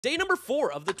Day number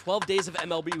 4 of the 12 days of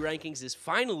MLB rankings is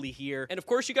finally here, and of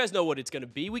course you guys know what it's going to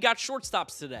be. We got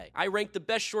shortstops today. I ranked the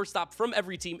best shortstop from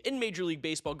every team in Major League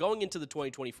Baseball going into the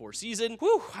 2024 season.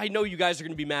 Whew, I know you guys are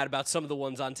going to be mad about some of the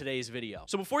ones on today's video.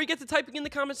 So before you get to typing in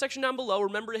the comment section down below,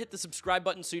 remember to hit the subscribe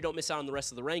button so you don't miss out on the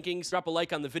rest of the rankings. Drop a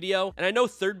like on the video, and I know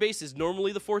third base is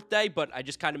normally the 4th day, but I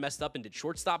just kind of messed up and did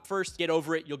shortstop first. Get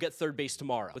over it, you'll get third base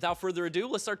tomorrow. Without further ado,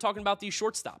 let's start talking about these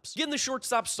shortstops. Getting the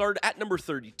shortstop started at number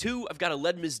 32, I've got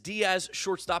Aledmys Diaz,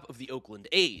 shortstop of the Oakland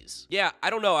A's. Yeah, I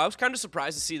don't know. I was kind of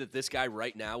surprised to see that this guy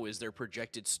right now is their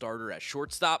projected starter at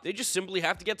shortstop. They just simply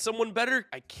have to get someone better.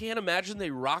 I can't imagine they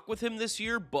rock with him this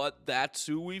year, but that's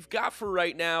who we've got for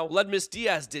right now. Aledmys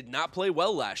Diaz did not play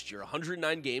well last year.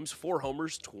 109 games, 4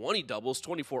 homers, 20 doubles,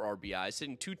 24 RBIs,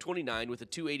 hitting .229 with a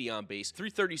 .280 on base,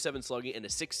 .337 slugging, and a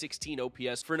 .616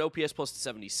 OPS for an OPS plus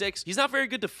 76. He's not very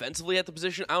good defensively at the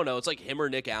position. I don't know. It's like him or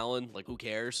Nick Allen. Like, who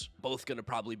cares? Both gonna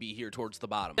probably be here towards the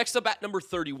bottom. Next up at number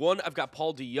 31, I've got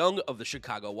Paul DeJong of the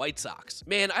Chicago White Sox.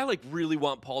 Man, I really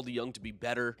want Paul DeJong to be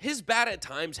better. His bat at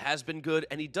times has been good,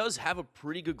 and he does have a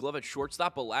pretty good glove at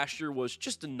shortstop, but last year was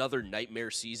just another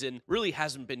nightmare season. Really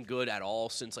hasn't been good at all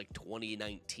since like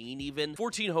 2019 even.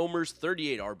 14 homers,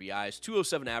 38 RBIs,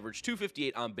 207 average,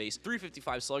 258 on base,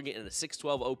 355 slugging, and a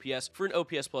 612 OPS for an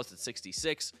OPS plus at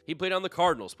 66. He played on the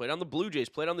Cardinals, played on the Blue Jays,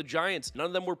 played on the Giants. None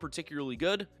of them were particularly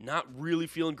good. Not really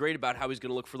feeling great about how he's going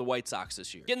to look for the White Sox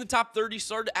this year. Getting the top 30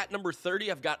 started at number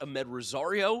 30, I've got Amed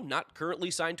Rosario, not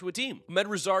currently signed to a team. Amed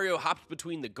Rosario hopped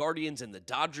between the Guardians and the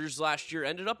Dodgers last year,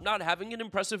 ended up not having an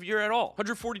impressive year at all.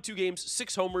 142 games,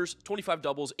 6 homers, 25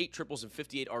 doubles, 8 triples, and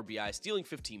 58 RBIs, stealing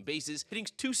 15 bases, hitting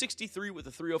 .263 with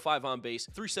a .305 on base,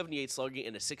 .378 slugging,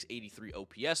 and a .683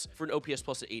 OPS for an OPS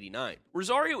plus at 89.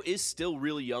 Rosario is still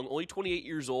really young, only 28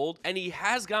 years old, and he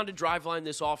has gone to Driveline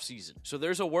this offseason. So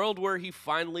there's a world where he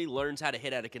finally learns how to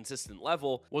hit at a consistent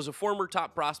level. Was a former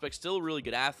top prospect, still a really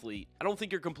good athlete. I don't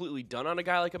think you're completely done on a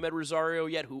guy like Amed Rosario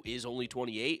yet, who is only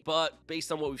 28, but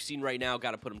based on what we've seen right now,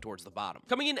 got to put him towards the bottom.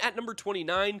 Coming in at number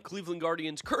 29, Cleveland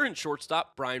Guardians' current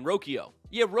shortstop, Brayan Rocchio.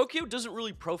 Yeah, Rocchio doesn't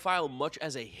really profile much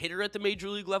as a hitter at the major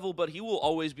league level, but he will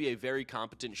always be a very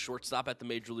competent shortstop at the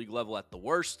major league level at the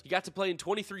worst. He got to play in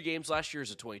 23 games last year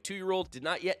as a 22-year-old, did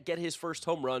not yet get his first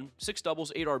home run, 6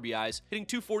 doubles, 8 RBIs, hitting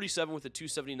 .247 with a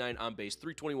 .279 on base,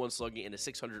 .321 slugging, and a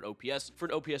 .600 OPS for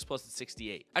an OPS plus at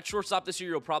 68. At shortstop this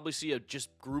year, you'll probably see a just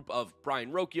group of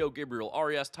Brayan Rocchio, Gabriel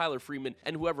Arias, Tyler Freeman,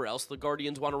 and whoever else the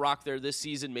Guardians want to rock there this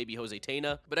season, maybe Jose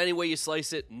Tena. But anyway you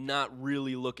slice it, not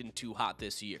really looking too hot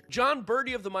this year. Jon Berti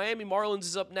of the Miami Marlins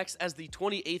is up next as the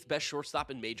 28th best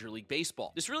shortstop in Major League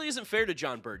Baseball. This really isn't fair to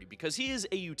Jon Berti because he is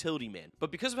a utility man,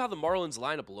 but because of how the Marlins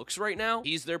lineup looks right now,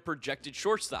 he's their projected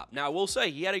shortstop. Now, I will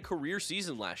say he had a career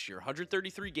season last year,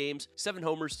 133 games, 7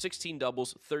 homers, 16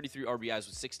 doubles, 33 RBIs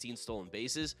with 16 stolen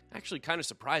bases. Actually, kind of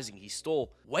surprising, he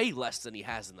stole way less than he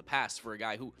has in the past for a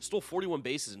guy who stole 41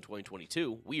 bases in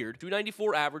 2022. Weird.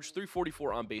 294 average,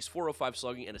 344 on base, 405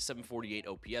 slugging, and a 748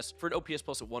 OPS for an OPS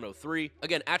plus at 103.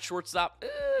 Again, at shortstop,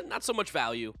 not so much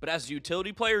value, but as a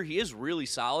utility player, he is really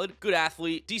solid. Good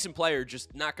athlete, decent player,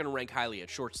 just not going to rank highly at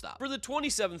shortstop. For the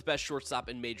 27th best shortstop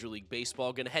in Major League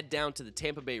Baseball, going to head down to the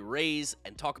Tampa Bay Rays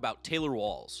and talk about Taylor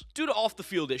Walls. Due to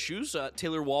off-the-field issues,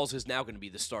 Taylor Walls is now going to be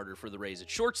the starter for the Rays at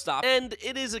shortstop, and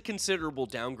it is a considerable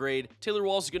downgrade. Taylor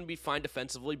Walls is going to be fine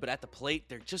defensively, but at the plate,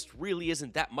 there just really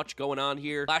isn't that much going on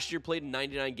here. Last year, played in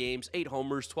 99 games, 8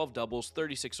 homers, 12 doubles,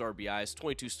 36 RBIs,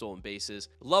 22 stolen bases,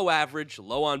 low average,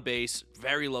 low on base,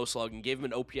 very low slugging, gave him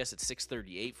an OPS at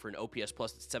 638 for an OPS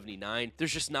plus at 79.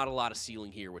 There's just not a lot of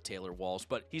ceiling here with Taylor Walls,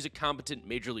 but he's a competent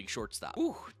major league shortstop.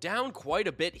 Ooh, down quite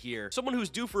a bit here. Someone who's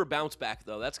due for a bounce back,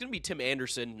 though, that's going to be Tim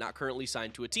Anderson, not currently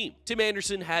signed to a team. Tim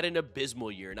Anderson had an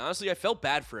abysmal year, and honestly, I felt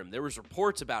bad for him. There was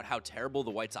reports about how terrible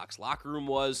the White Sox locker room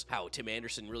was, how Tim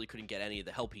Anderson really couldn't get any of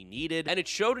the help he needed, and it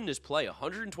showed in his play.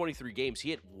 123 games, he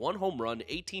hit 1 home run,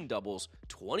 18 doubles,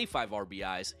 25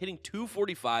 RBIs, hitting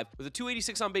 .245 with a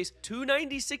 .286 on base,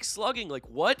 .296 slugging. Like,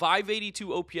 what?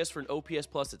 582 OPS for an OPS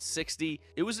plus at 60.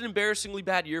 It was an embarrassingly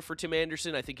bad year for Tim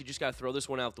Anderson. I think you just got to throw this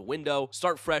one out the window,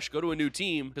 start fresh, go to a new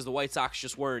team, because the White Sox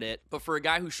just weren't it. But for a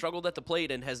guy who struggled at the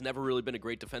plate and has never really been a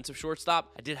great defensive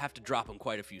shortstop, I did have to drop him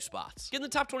quite a few spots. Getting the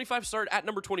top 25 start at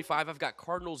number 25, I've got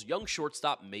Cardinals young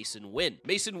shortstop Masyn Winn.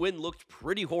 Masyn Winn looked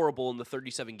pretty horrible in the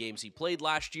 37 games he played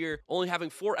last year, only having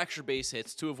 4 extra base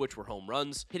hits, 2 of which were home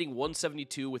runs, hitting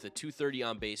 .172 with a .230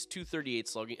 on base, .238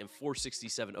 slugging, and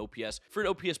 .467 OPS for an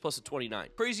OPS plus of 29.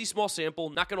 Crazy small sample,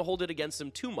 not going to hold it against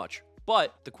him too much.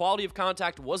 but the quality of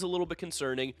contact was a little bit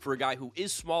concerning for a guy who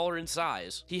is smaller in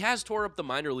size. He has tore up the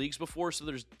minor leagues before, so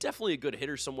there's definitely a good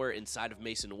hitter somewhere inside of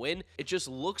Mason Wynn. It just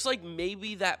looks like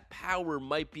maybe that power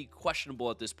might be questionable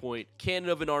at this point. Cannon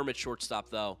of an arm at shortstop,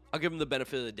 though. I'll give him the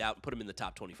benefit of the doubt and put him in the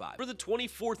top 25. For the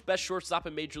 24th best shortstop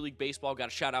in Major League Baseball, got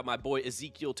to shout out my boy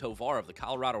Ezequiel Tovar of the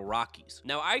Colorado Rockies.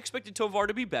 Now, I expected Tovar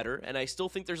to be better, and I still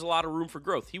think there's a lot of room for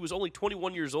growth. He was only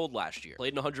 21 years old last year,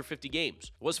 played in 150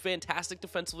 games, was fantastic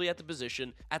defensively at the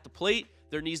position. At the plate,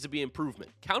 there needs to be improvement.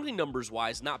 Counting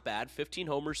numbers-wise, not bad. 15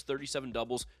 homers, 37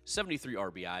 doubles, 73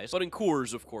 RBIs. But in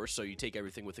Coors, of course, so you take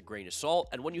everything with a grain of salt.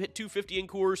 And when you hit 250 in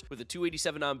Coors with a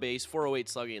 287 on base, 408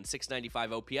 slugging, and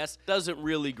 695 OPS, doesn't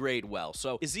really grade well.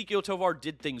 So Ezequiel Tovar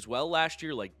did things well last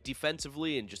year, like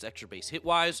defensively and just extra base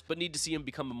hit-wise, but need to see him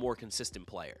become a more consistent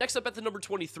player. Next up at the number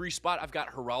 23 spot, I've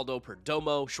got Geraldo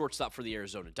Perdomo, shortstop for the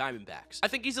Arizona Diamondbacks. I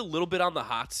think he's a little bit on the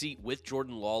hot seat with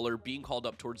Jordan Lawler being called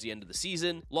up towards the end of the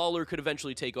season. Lawler could eventually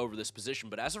take over this position,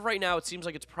 but as of right now, it seems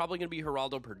like it's probably going to be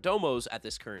Geraldo Perdomo's at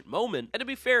this current moment. And to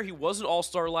be fair, he was an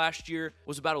all-star last year,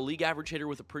 was about a league average hitter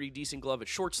with a pretty decent glove at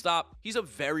shortstop. He's a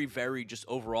very, very just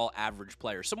overall average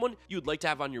player. Someone you'd like to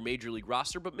have on your major league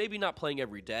roster, but maybe not playing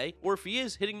every day, or if he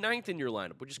is, hitting 9th in your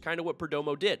lineup, which is kind of what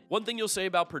Perdomo did. One thing you'll say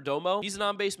about Perdomo, he's an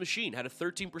on-base machine, had a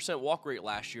 13% walk rate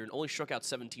last year and only struck out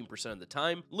 17% of the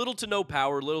time. Little to no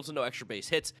power, little to no extra base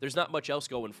hits. There's not much else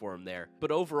going for him there. But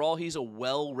overall, he's a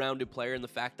well-rounded player in the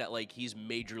fact that, like, he's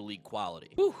major league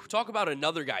quality. Whew, talk about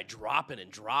another guy dropping.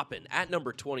 At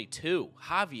number 22,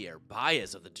 Javier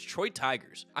Baez of the Detroit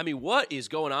Tigers. I mean, what is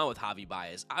going on with Javi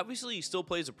Baez? Obviously, he still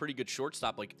plays a pretty good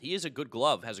shortstop. Like, he is a good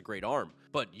glove, has a great arm.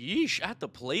 But yeesh, at the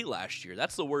plate last year,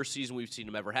 that's the worst season we've seen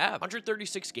him ever have.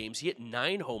 136 games, he hit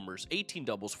 9 homers, 18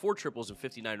 doubles, 4 triples, and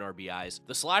 59 RBIs.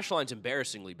 The slash line's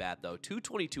embarrassingly bad, though.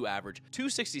 222 average,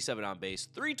 267 on base,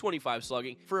 325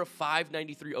 slugging for a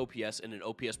 593 OPS and an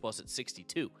OPS plus at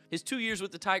 62. His 2 years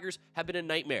with the Tigers have been a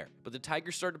nightmare, but the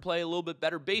Tigers started to play a little bit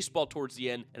better baseball towards the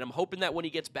end, and I'm hoping that when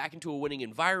he gets back into a winning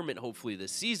environment, hopefully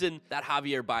this season, that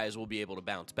Javier Baez will be able to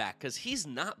bounce back, because he's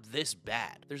not this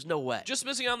bad. There's no way. Just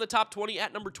missing on the top 20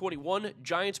 at number 21,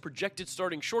 Giants projected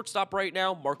starting shortstop right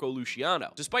now, Marco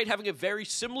Luciano. Despite having a very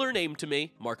similar name to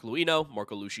me, Marco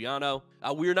Luciano,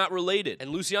 we're not related,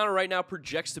 and Luciano right now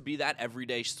projects to be that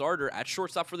everyday starter at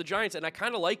shortstop for the Giants, and I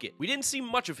kind of like it. We didn't see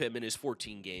much of him in his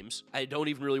 14 games. I don't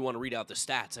even really want to read out the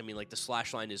stats. I mean, like, the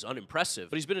slash line is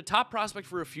unimpressive, but he's been a top prospect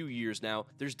for a few years now.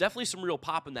 There's definitely some real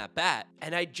pop in that bat,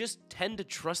 and I just tend to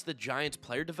trust the Giants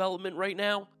player development right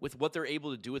now with what they're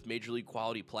able to do with major league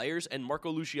quality players, and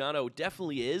Marco Luciano definitely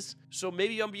is. So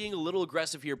maybe I'm being a little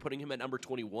aggressive here putting him at number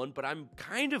 21, but I'm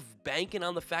kind of banking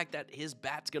on the fact that his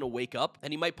bat's gonna wake up,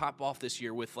 and he might pop off this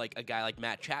year with, like, a guy like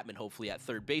Matt Chapman, hopefully at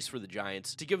third base for the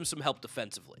Giants, to give him some help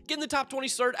defensively. Getting the top 20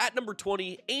 start at number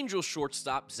 20, Angels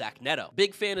shortstop Zach Neto.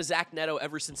 Big fan of Zach Neto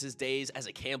ever since his days as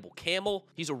a Campbell Camel.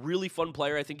 He's a really fun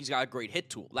player. I think he's got a great hit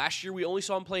tool. Last year, we only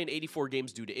saw him play in 84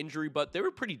 games due to injury, but they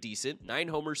were pretty decent. 9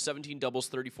 homers, 17 doubles,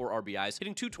 34 RBIs,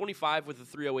 hitting 225 with a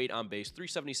 308 on base,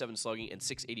 377 slugging, and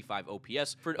 685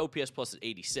 OPS for an OPS plus at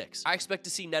 86. I expect to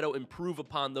see Neto improve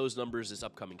upon those numbers this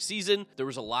upcoming season. There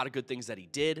was a lot of good things that he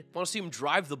did. I want to see him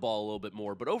drive the ball a little bit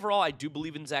more, but overall, I do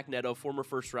believe in Zach Neto, former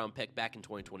first-round pick back in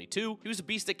 2022. He was a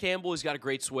beast at Campbell. He's got a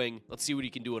great swing. Let's see what he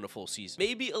can do in a full season.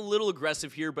 Maybe a little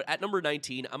aggressive here, but at number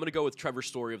 19, I'm going to go with Trevor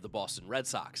Story of the Boston Red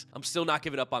Sox. I'm still not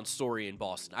giving up on Story in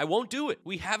Boston. I won't do it.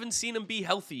 We haven't seen him be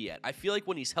healthy yet. I feel like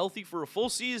when he's healthy for a full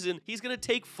season, he's going to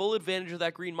take full advantage of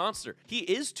that green monster. He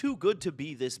is too good to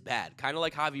be this bad, kind of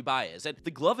like Javi Baez. And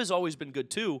the glove has always been good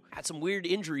too. Had some weird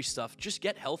injury stuff. Just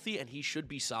get healthy and he should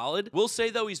be solid. We'll say,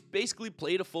 though, he's basically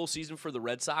played a full season for the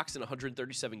Red Sox in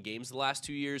 137 games the last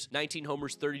 2 years. 19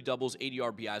 homers, 30 doubles, 80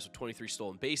 RBIs with 23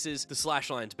 stolen bases. The slash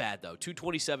line's bad, though.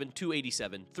 227,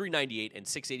 287, 398, and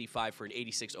 685 for an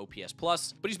 86 OPS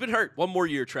plus. But he's been hurt. One more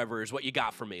year, Trevor, is what you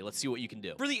got from me. Let's see what you can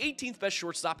do. For the 18th best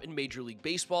shortstop in Major League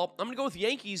Baseball, I'm going to go with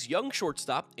Yankees young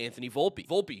shortstop, Anthony Volpe.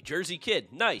 Volpe, Jersey kid,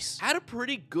 nice. Had a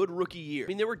pretty good rookie year. I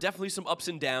mean, there were definitely some ups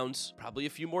and downs, probably a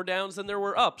few more downs than there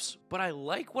were ups, but I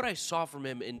like what I saw from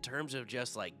him in terms of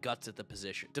just, like, guts at the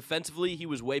position. Defensively, he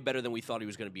was way better than we thought he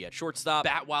was going to be at shortstop.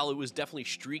 Bat, while it was definitely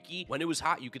streaky, when it was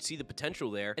hot, you could see the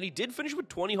potential there, and he did finish with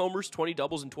 20 homers, 20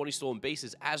 doubles, and 20 stolen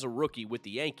bases as a rookie with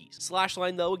the Yankees. Slash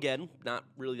line, though, again, not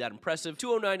really that impressive.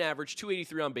 209 average,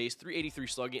 283 on base, 383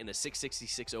 slugging, and a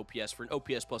 666 OPS for an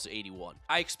OPS plus 81.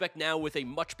 I expect now with a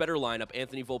much better lineup,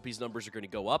 Anthony Volpe's numbers are going to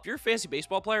go up. If you're a fantasy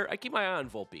baseball player, I keep my eye on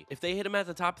Volpe. If they hit him at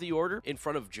the top of the order in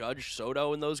front of Judge,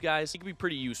 Soto, and those guys, he could be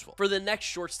pretty useful. For the next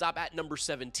shortstop at number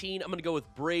 17, I'm going to go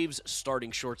with Braves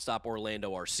starting shortstop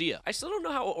Orlando Arcia. I still don't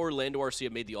know how Orlando Arcia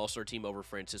made the All-Star team over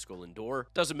Francisco Lindor.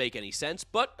 Doesn't make any sense,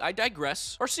 but I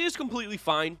digress. Arcia is completely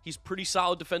fine. He's pretty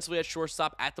solid defensively at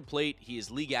shortstop. At the plate, he is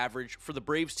league average. For the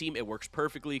Braves team, it works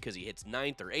perfectly because he hits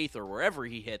 9th or 8th or wherever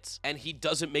he hits, and he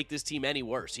doesn't make this team any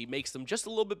worse. He makes them just a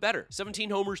little bit better. 17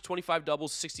 homers, 25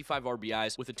 doubles, 65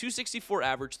 RBIs with a 264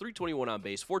 average, 321 on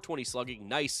base, 420 slugging,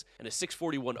 nice, and a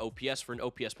 641 OPS for an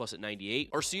OPS plus at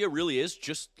 98. Arcia really is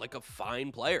just like a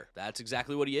fine player. That's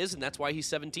exactly what he is, and that's why he's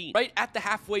 17. Right at the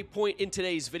halfway point in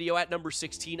today's video at number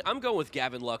 16, I'm going with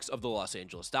Gavin Lux of the Los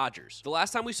Angeles Dodgers. The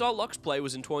last time we saw Lux play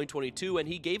was in 2022, and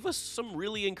he gave us some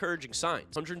really encouraging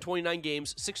signs. 129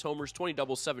 games, 6 homers, 20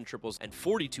 doubles, 7 triples, and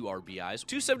 42 RBIs,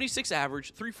 276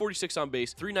 average, 346 on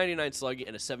base, 399 slugging,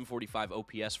 and a 745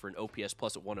 OPS for an OPS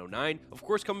plus at 109. Of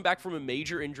course, coming back from a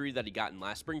major injury that he got in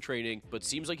last spring training, but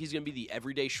seems like he's going to be the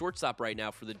everyday shortstop right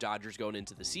now for the Dodgers going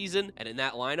into the season. And in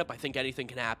that lineup, I think anything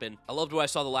can happen. I loved what I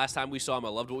saw the last time we saw him. I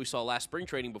loved what we saw last spring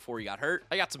training before he got hurt.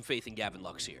 I got some faith in Gavin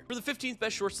Lux here. For the 15th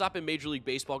best shortstop in Major League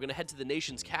Baseball, going to head to the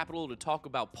nation's capital to talk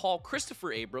about Paul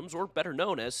Christopher Abrams, or better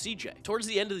known as CJ. Towards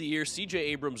the end of the year, CJ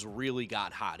Abrams really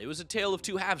got hot. It was a tale of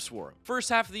two halves for him. First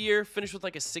half of the year, finished with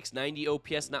like a 690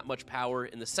 OPS, not much power.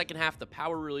 In the second half, the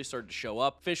power really started to show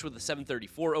up. Finished with a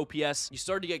 734 OPS. You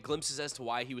started to get glimpses as to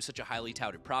why he was such a highly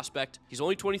touted prospect. He's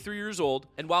only 23 years old,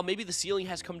 and while maybe the ceiling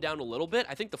has come down a little bit,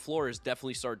 I think the floor has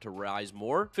definitely started to rise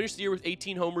more. Finished the year with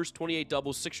 18 homers, 28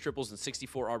 doubles, 6 triples, and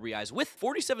 64 RBIs with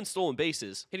 47 stolen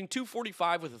bases, hitting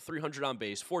 245 with a 300 on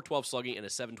base, 412 slugging, and a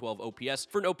 712 OPS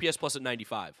for an OPS plus at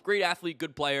 95. Great athlete,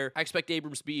 good player. I expect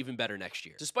Abrams to be even better next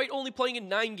year. Despite only playing in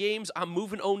 9 games, I'm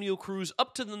moving Oneil Cruz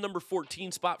up to the number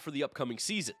 14 spot for the upcoming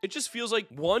season. It just feels like,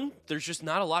 one, there's just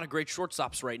not a lot of great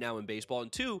shortstops right now in baseball,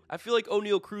 and two, I feel like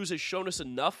Oneil Cruz has shown us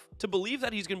enough to believe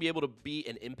that he's going to be able to be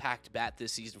an impact bat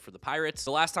this season for the Pirates.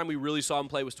 The last time we really saw him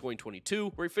play was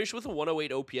 2022, where he finished with a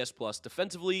 108 OPS plus.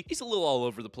 Defensively, he's a little all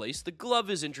over the place. The glove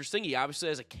is interesting. He obviously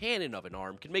has a cannon of an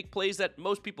arm, can make plays that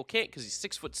most people can't because he's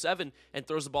 6'7" and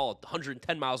throws the ball at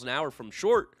 110 miles an hour from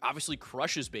short. Obviously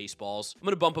crushes baseballs. I'm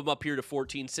going to bump him up here to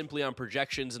 14 simply on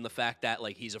projections and the fact that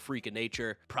like he's a freak of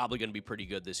nature. Probably going to be pretty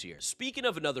good this year. Speaking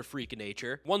of another freak of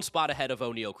nature, one spot ahead of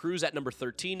Oneil Cruz at number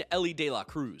 13, Elly De La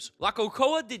Cruz. La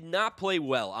Cocoa did not play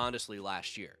well, honestly,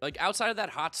 last year. Like, outside of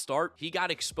that hot start, he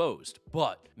got exposed.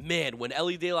 But, man, when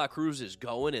Elly De La Cruz is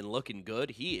going and looking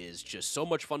good, he is just so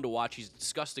much fun to watch. He's a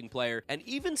disgusting player. And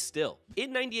even still,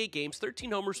 in 98 games,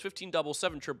 13 homers, 15 doubles,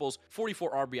 7 triples,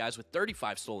 44 RBIs with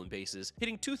 35 stolen bases,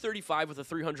 hitting 235 with a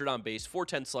 300 on base,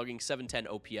 410 slugging, 710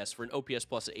 OPS for an OPS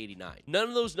plus at 89. None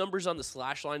of those numbers on the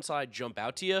slash line side jump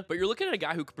out to you, but you're looking at a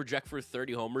guy who could project for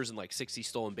 30 homers and like 60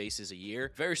 stolen bases a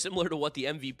year. Very similar to what the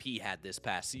MVP had this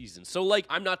past season. So, like,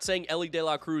 I'm not saying Elly De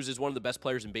La Cruz is one of the best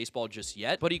players in baseball just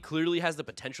yet, but he clearly has the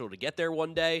potential to get there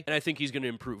one day, and I think he's going to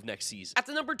improve next season. At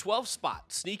the number 12 spot,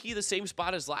 sneaky the same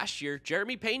spot as last year,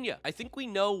 Jeremy Pena. I think we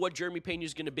know what Jeremy Pena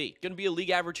is going to be. Going to be a league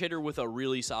average hitter with a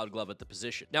really solid glove at the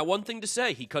position. Now, one thing to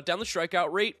say, he cut down the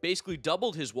strikeout rate, basically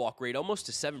doubled his walk rate almost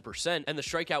to 7%, and the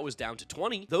strikeout was down to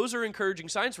 20. Those are encouraging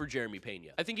signs for Jeremy Pena.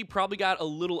 I think he probably got a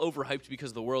little overhyped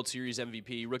because of the World Series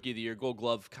MVP, Rookie of the Year, Gold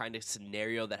Glove kind of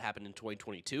scenario that happened in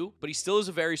 2022, but he still is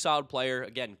a very solid player.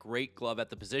 Again, great glove at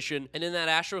the position, and in that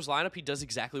Astros lineup, he does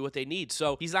exactly what they need.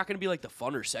 So he's not going to be like the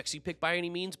fun or sexy pick by any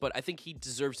means, but I think he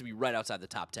deserves to be right outside the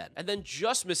top 10. And then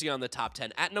just missing on the top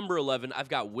 10 at number 11, I've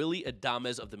got Willy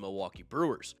Adames of the Milwaukee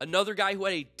Brewers. Another guy who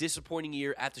had a disappointing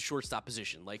year at the shortstop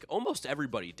position, like almost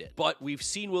everybody did. But we've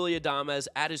seen Willy Adames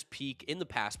at his peak in the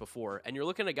past before, and you're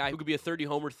looking at a guy who could be a 30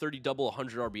 homer, 30 double,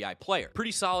 100 RBI player.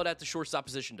 Pretty solid at the shortstop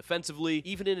position defensively.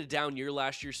 Even in a down year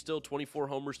last year, still 24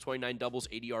 homers, 29 doubles,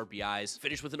 80 RBIs.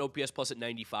 Finished with an OPS plus at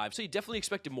 95. So you definitely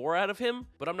expected more out of him,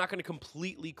 but I'm not going to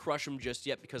completely crush him just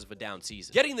yet because of a down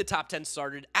season. Getting the top 10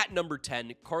 started at number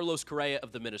 10, Carlos Correa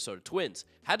of the Minnesota Twins.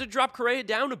 Had to drop Correa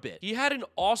down a bit. He had an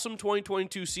awesome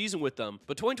 2022 season with them,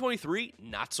 but 2023,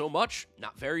 not so much.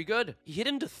 Not very good. He hit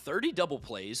into 30 double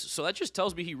plays, so that just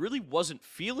tells me he really wasn't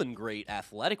feeling great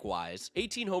athletic-wise.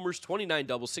 18 homers, 29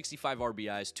 doubles, 65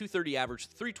 RBIs, 230 average,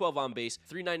 312 on base,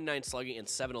 399 slugging, and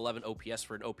 711 OPS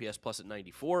for an OPS plus at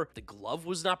 94. The glove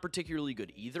was not particularly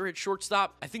good either at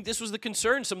shortstop. I think this was the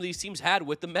concern some of these teams had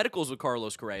with the medicals with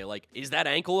Carlos Correa. Like, is that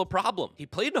ankle a problem? He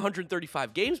played in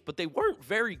 135 games, but they weren't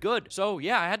very good. So,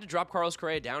 yeah, I had to drop Carlos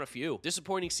Correa down a few.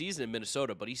 Disappointing season in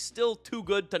Minnesota, but he's still too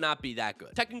good to not be that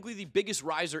good. Technically, the biggest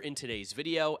riser in today's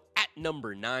video, at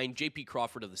number 9, J.P.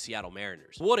 Crawford of the Seattle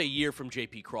Mariners. What a year from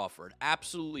J.P. Crawford.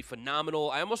 Absolutely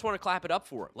phenomenal. I almost want to clap it up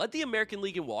for him. Led the American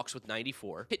League in walks with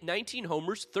 94, hit 19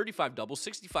 homers, 35 doubles,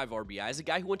 65 RBIs, a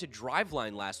guy who went to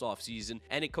Driveline last offseason,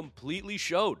 and it completely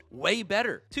showed. Way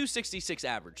better. 266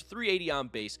 average, 380 on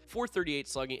base, 438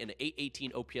 slugging, and an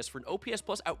 818 OPS for an OPS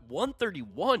plus at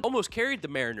 131. Almost carried the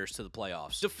Mariners to the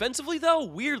playoffs. Defensively, though,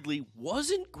 weirdly,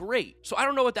 wasn't great. So I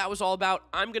don't know what that was all about.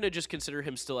 I'm going to just consider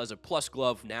him still as a plus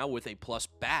glove now with a plus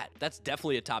bat. That's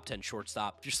definitely a top 10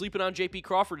 shortstop. If you're sleeping on J.P.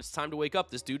 Crawford, it's time to wake up.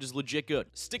 This dude is legit good.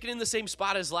 Sticking in the same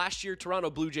spot as last year, Toronto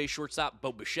Blue Jays shortstop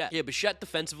Bo Bichette. Yeah, Bichette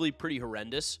defensively pretty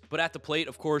horrendous, but at the plate,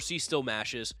 of course, he still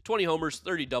mashes. 20 homers,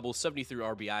 30 doubles, 73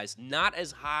 RBIs. Not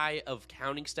as high of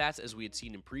counting stats as we had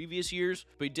seen in previous years,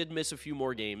 but he did miss a few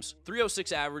more games.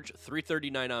 306 average,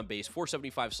 339 on base,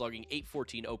 475 slugging,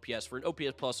 814 OPS for an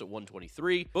OPS plus at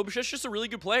 123. Bo Bichette's just a really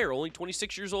good player, only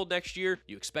 26 years old next year.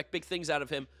 You expect big things out of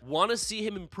him. Want to see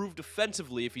him improve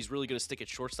defensively if he's really going to stick at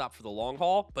shortstop for the long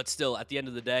haul, but still, at the end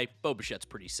of the day, Bo Bichette's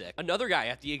pretty sick. Another guy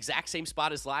at the exact same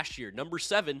spot as last year, number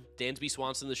 7, Dansby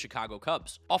Swanson, the Chicago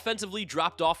Cubs. Offensively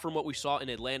dropped off from what we saw in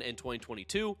Atlanta in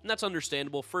 2022, and that's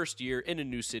understandable. First year in a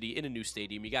new city, in a new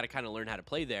stadium, you got to kind of learn how to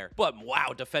play there. But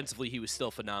wow, defensively, he was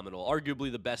still phenomenal.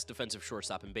 Arguably the best defensive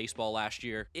shortstop in baseball last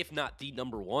year, if not the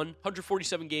number 1.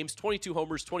 147 games, 22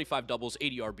 homers, 25 doubles,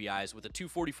 80 RBIs with a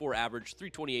 244 average,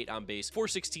 328 on base,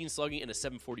 416 slugging, and a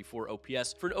 744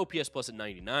 OPS for an OPS plus at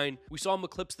 99. We saw him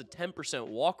eclipse the 10%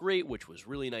 walk rate, which was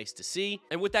really nice to see.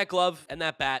 And with that glove and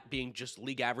that bat being just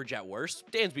league average at worst,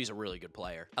 Dansby's a really good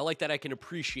player. I like that I can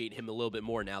appreciate him a little bit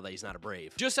more now that he's not a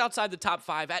Brave. Just outside the top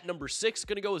 5 at number 6,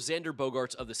 gonna go with Xander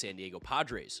Bogaerts of the San Diego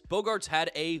Padres. Bogaerts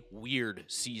had a weird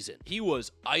season. He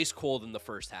was ice cold in the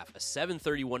first half, a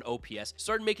 731 OPS.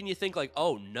 Started making you think like,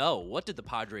 oh no, what did the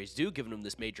Padres do giving him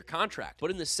this major contract?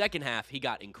 But in the second half, he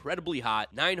got incredibly hot.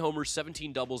 9 homers,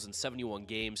 17 doubles in 71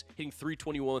 games, hitting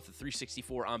 321 with a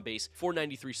 364 on base,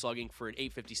 493 slugging for an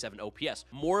 857 OPS.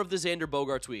 More of the Xander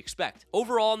Bogaerts we expect.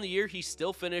 Overall in the year, he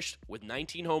still finished with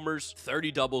 19 homers,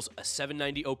 30 doubles, a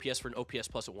 790 OPS for an OPS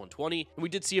plus at 120. And we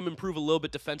did see him improve a little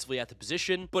bit defensively at the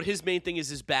position, but his main thing is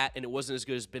his bat, and it wasn't as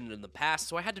good as it's been in the past,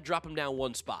 so I had to drop him down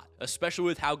 1 spot, especially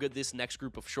with how good this next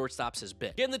group of shortstops has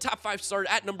been. Getting the top 5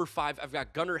 started at number 5, I've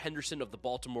got Gunnar Henderson of the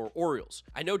Baltimore Orioles.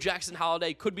 I know Jackson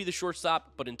Holliday could be the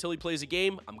shortstop, but until he plays a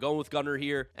game, I'm going with Gunnar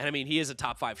here. And I mean, he is a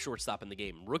top 5 shortstop in the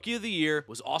game. Rookie of the year,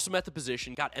 was awesome at the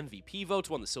position, got MVP votes,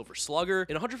 won the Silver Slugger.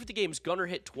 In 150 games, Gunnar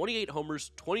hit 28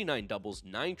 homers, 29 doubles,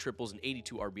 9 triples, and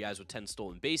 82 RBIs with 10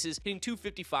 stolen bases, hitting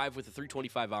 255 with a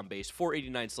 325 on base,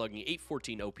 489 slugging,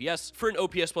 814 OPS for an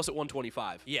OPS plus at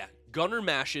 125. Yeah, Gunnar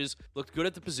mashes, looked good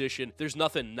at the position. There's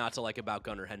nothing not to like about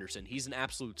Gunnar Henderson. He's an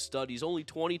absolute stud. He's only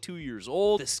 22 years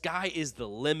old. The sky is the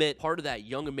limit. Part of that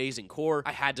young, amazing core.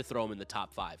 I had to throw him in the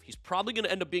top 5. He's probably going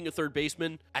to end up being a third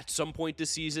baseman at some point this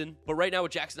season. But right now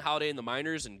with Jackson Holliday in the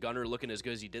minors and Gunnar looking as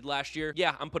good as he did last year,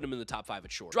 yeah, I'm putting him in the top 5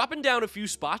 at short. Dropping down a few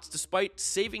spots despite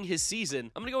saving his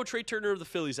season, I'm going to go with Trey Turner of the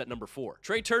Phillies at number 4.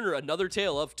 Trey Turner, another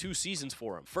tale of 2 seasons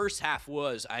for him. First half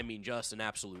was, I mean, just an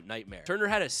absolute nightmare. Turner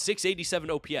had a 687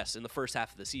 OPS in the first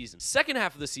half of the season. Second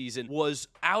half of the season was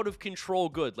out of control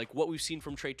good, like what we've seen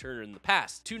from Trey Turner in the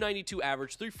past. 292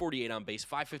 average, 348 on base,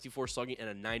 554 slugging, and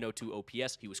a 902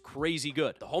 OPS. He was crazy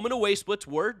good. The home and away splits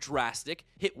were drastic,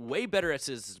 hit way better at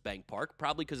Citizens Bank Park,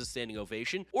 probably because of standing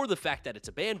ovation, or the fact that it's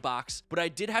a bandbox, but I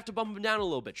did have to bump him down a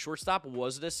little bit. Shortstop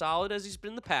wasn't as solid as he's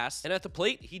been in the past, and at the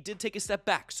plate, he did take a step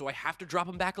back, so I have to drop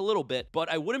him back a little bit,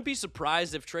 but I wouldn't be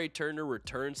surprised if Trey Turner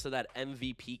returns to that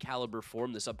MVP caliber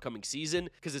form this upcoming season,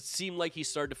 because it seemed like he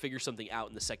started to figure something out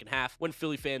in the second half when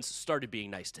Philly fans started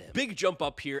being nice to him. Big jump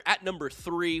up here at number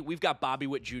 3, we've got Bobby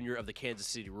Witt Jr. of the Kansas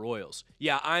City Royals.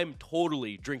 Yeah, I'm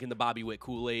totally drinking the Bobby Witt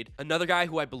Kool-Aid. Another guy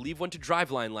who I believe went to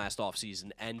Driveline last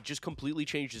offseason and just completely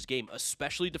changed his game,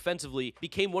 especially defensively,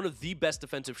 became one of the best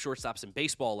defensive shortstops in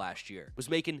baseball last year, was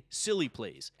making silly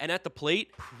plays. And at the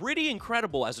plate, pretty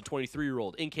incredible as a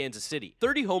 23-year-old in Kansas City.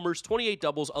 30 homers, 28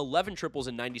 doubles, 11 triples,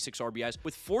 and 96 RBIs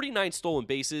with 49 stolen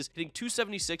bases, hitting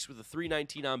 276 with a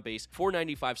 319 on base,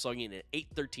 495 slugging, and an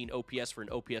 813 OPS for an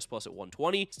OPS plus at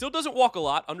 120. Still doesn't walk a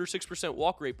lot, under 6%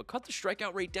 walk rate, but cut the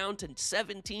strikeout rate down to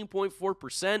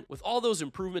 17.4%. With all those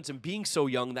improvements and being so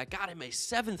young, that got him a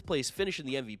 7th place finish in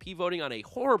the MVP voting on a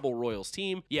horrible Royals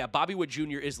team. Yeah, Bobby Witt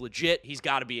Jr. is legit. He's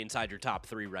got to be inside your top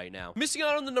 3 right now. Missing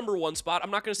out on the number 1 spot,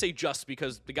 I'm not going to say just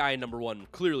because the guy in number 1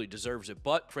 clearly deserves it,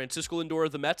 but Francisco Lindor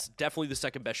of the Mets, definitely the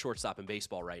second best shortstop in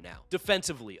baseball right now.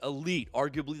 Defensively, elite,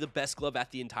 arguably the best glove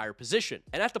at the entire position.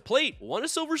 And at the plate, won a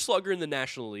Silver Slugger in the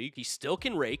National League. He still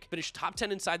can rake, finished top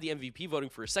 10 inside the MVP voting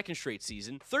for a second straight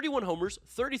season, 31 homers,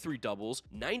 33 doubles,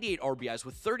 98 RBIs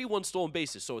with 31 stolen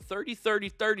bases. So a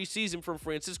 30-30-30 season from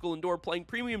Francisco Lindor, playing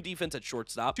premium defense at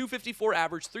shortstop. 254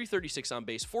 average, 336 on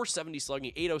base, 470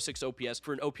 slugging, 806 OPS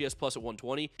for an OPS plus at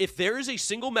 120. If there is a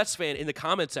single Mets fan in the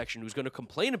comment section who's going to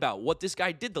complain about what this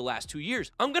guy did the last 2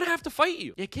 years, I'm going to have to fight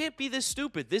you. You can't be this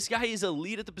stupid. This guy is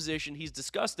elite at the position. He's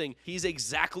disgusting. He's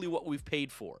exactly what we've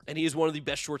paid for. And he is one of the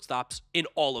best shortstops in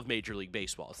all of Major League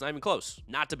Baseball. It's not even close.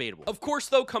 Not debatable. Of course,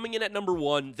 though, coming in at number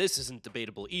 1, this isn't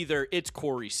debatable either. It's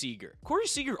Corey Seager. Corey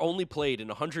Seager only played in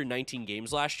 119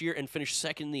 games last year and finished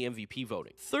second in the MVP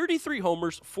voting. 33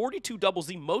 homers, 42 doubles,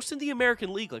 the most in the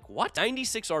American League. Like, what?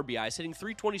 96 RBIs, hitting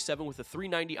 327 with a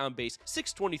 390 on base,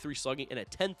 623 slugging, and a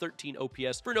 1013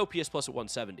 OPS for an OPS plus at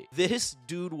 170. This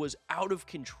dude was out of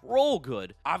control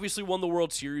good. Obviously won the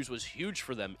World Series, was huge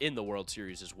for them in the World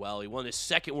Series as well. He won his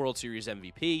second World Series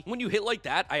MVP. When you hit like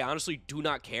that, I honestly do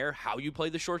not care how you play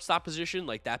the shortstop position.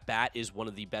 Like, that bat is one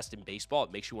of the best in baseball.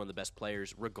 It makes you one of the best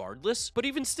players regardless. But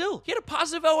even still, he had a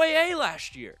positive OAA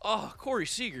last year. Oh, Corey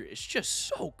Seager is just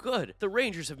so good. The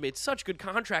Rangers have made such good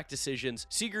contract decisions.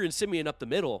 Seager and Simeon up the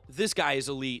middle. This guy is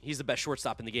elite. He's the best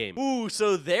shortstop in the game. Ooh,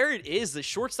 so there it is. The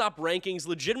shortstop rankings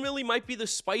legitimately might be the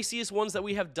spiciest ones that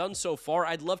we have done so far.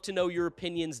 I'd love to know your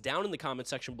opinions down in the comment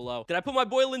section below. Did I put my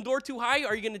boy Lindor too high?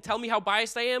 Are you going to tell me how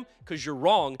biased I am? Because you're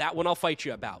wrong. That one I'll fight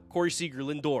you about. Corey Seager,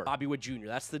 Lindor, Bobby Witt Jr.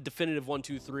 That's the definitive 1,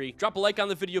 2, 3. Drop a like on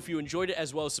the video if you enjoyed it,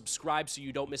 as well as subscribe so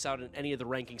you don't miss out on any of the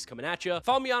rankings coming at you.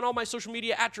 Follow me on all my social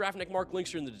media at GiraffeNeckMarc.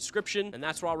 Links are in the description. And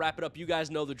that's where I'll wrap it up. You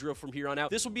guys know the drill from here on out.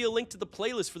 This will be a link to the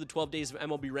playlist for the 12 days of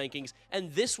MLB rankings.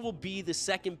 And this will be the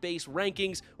second base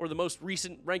rankings, or the most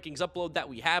recent rankings upload that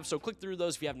we have. So click through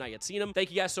those if you have not yet seen them.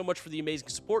 Thank you guys so much for the amazing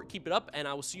support. Keep it up, and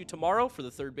I will see you tomorrow for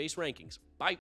the third base rankings. Bye.